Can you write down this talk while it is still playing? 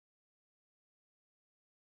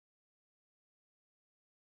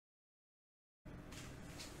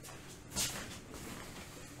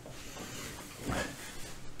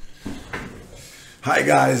Hi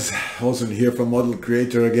guys, Olsen here from Model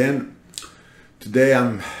Creator again. Today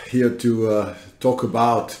I'm here to talk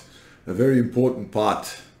about a very important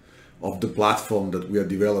part of the platform that we are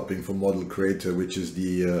developing for Model Creator, which is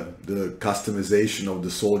the customization of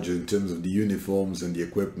the soldier in terms of the uniforms and the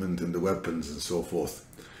equipment and the weapons and so forth.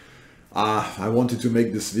 I wanted to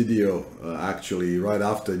make this video actually right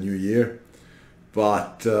after New Year,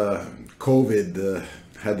 but COVID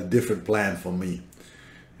had a different plan for me.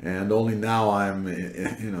 And only now I'm,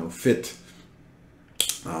 fit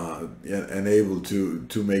and able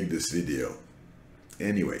to make this video.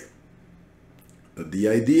 Anyway, the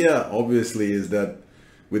idea obviously is that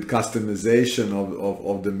with customization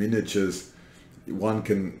of the miniatures, one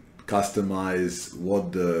can customize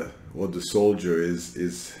what the soldier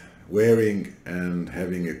is wearing and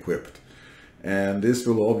having equipped. And this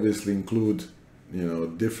will obviously include,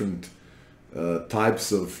 different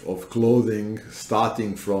types of clothing,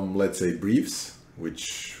 starting from, let's say, briefs,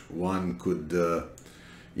 which one could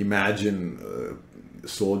imagine a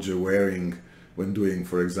soldier wearing when doing,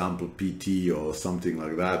 for example, PT or something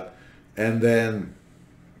like that, and then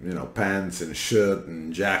pants and shirt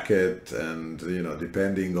and jacket, and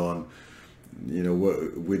depending on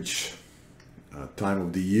which time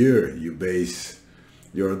of the year you base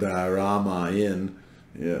your diorama in,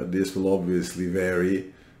 this will obviously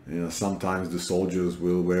vary. Sometimes the soldiers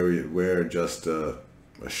will wear just a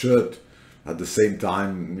shirt. At the same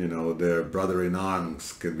time, their brother in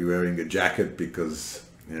arms can be wearing a jacket because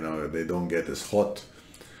they don't get as hot.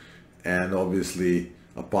 And obviously,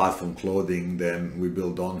 apart from clothing, then we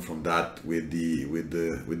build on from that with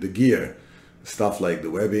the gear, stuff like the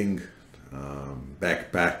webbing,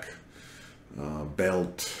 backpack,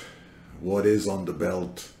 belt, what is on the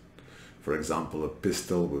belt. For example, a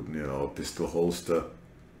pistol with a pistol holster.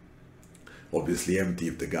 Obviously empty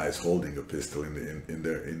if the guy is holding a pistol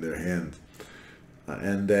in their hand,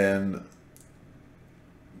 and then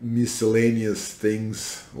miscellaneous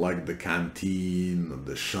things like the canteen,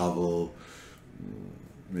 the shovel.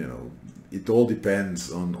 It all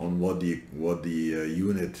depends on what the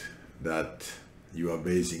unit that you are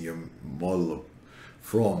basing your model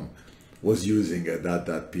from was using at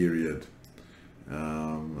that period,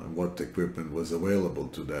 what equipment was available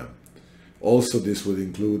to them. Also, this would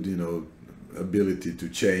include ability to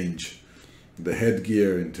change the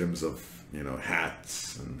headgear in terms of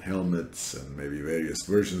hats and helmets, and maybe various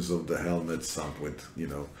versions of the helmets, some with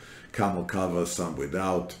camel cover, some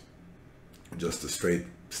without, just a straight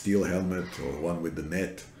steel helmet or one with the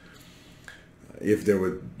net. If there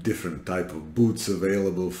were different type of boots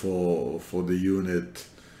available for the unit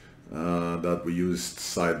that were used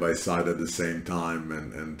side by side at the same time,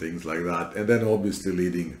 and things like that. And then obviously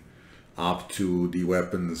leading up to the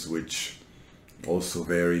weapons, which also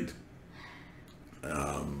varied.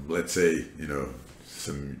 Let's say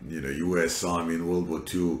some US Army in World War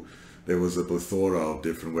II, there was a plethora of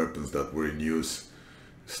different weapons that were in use,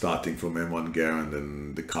 starting from M1 Garand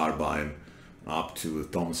and the carbine up to the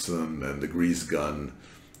Thompson and the grease gun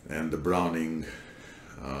and the Browning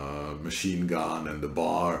machine gun and the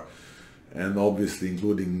bar, and obviously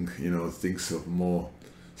including things of more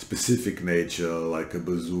specific nature like a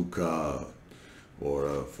bazooka,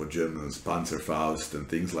 or for Germans, Panzerfaust and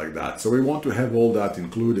things like that. So we want to have all that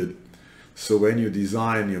included. So when you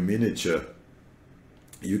design your miniature,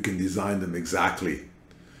 you can design them exactly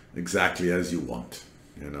as you want,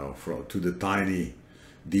 to the tiny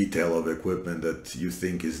detail of equipment that you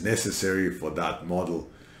think is necessary for that model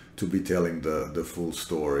to be telling the full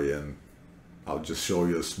story. And I'll just show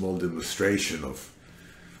you a small demonstration of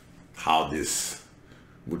how this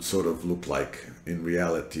would sort of look like in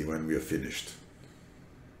reality when we are finished.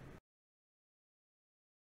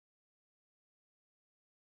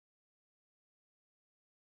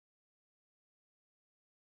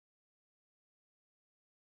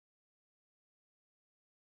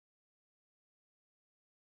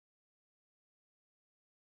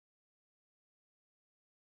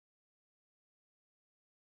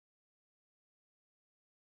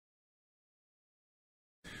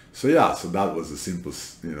 So that was a simple,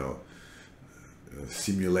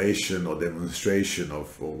 simulation or demonstration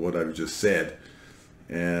of what I've just said,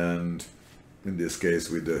 and in this case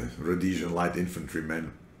with the Rhodesian light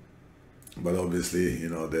infantrymen. But obviously,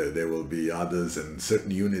 there will be others, and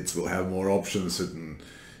certain units will have more options, certain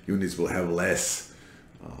units will have less.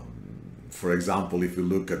 For example, if you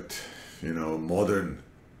look at, modern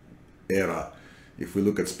era, if we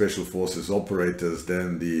look at special forces operators,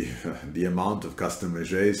 then the amount of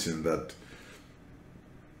customization that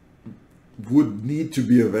would need to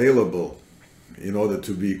be available in order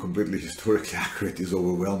to be completely historically accurate is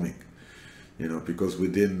overwhelming. you know, because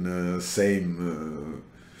within same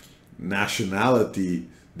nationality,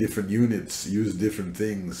 different units use different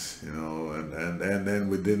things, you know, and then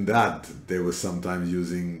within that they were sometimes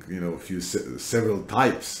using, you know, several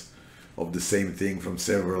types of the same thing from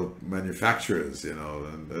several manufacturers, you know,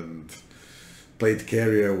 and plate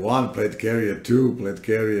carrier 1, plate carrier 2, plate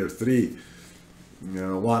carrier 3, you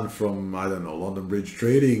know, one from, I don't know, London Bridge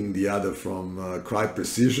Trading, the other from Cry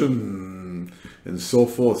Precision, and so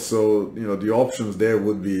forth. So, you know, the options there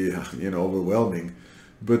would be, you know, overwhelming.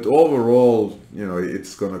 But overall, you know,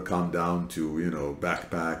 it's going to come down to, you know,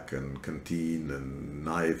 backpack and canteen and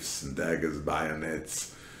knives and daggers,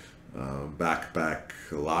 bayonets, backpack,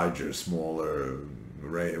 larger, smaller,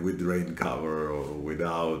 with rain cover or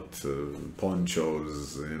without,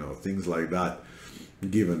 ponchos, you know, things like that,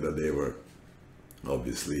 given that they were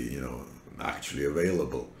obviously, you know, actually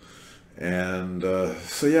available. And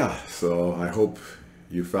so yeah, so I hope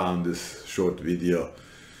you found this short video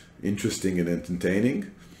interesting and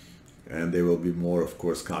entertaining, and there will be more, of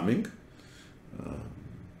course, coming.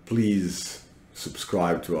 Please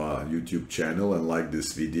subscribe to our YouTube channel and like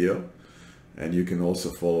this video, and you can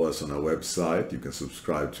also follow us on our website. You can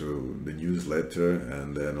subscribe to the newsletter,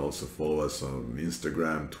 and then also follow us on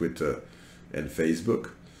Instagram, Twitter, and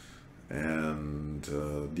Facebook. And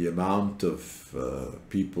the amount of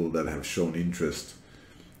people that have shown interest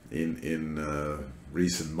in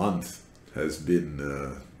recent months has been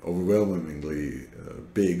overwhelmingly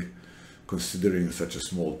big, considering such a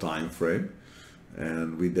small time frame,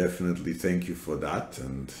 and we definitely thank you for that.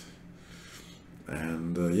 And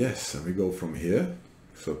yes, and we go from here.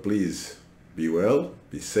 So please be well,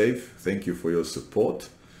 be safe. Thank you for your support,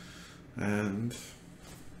 and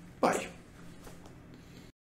bye.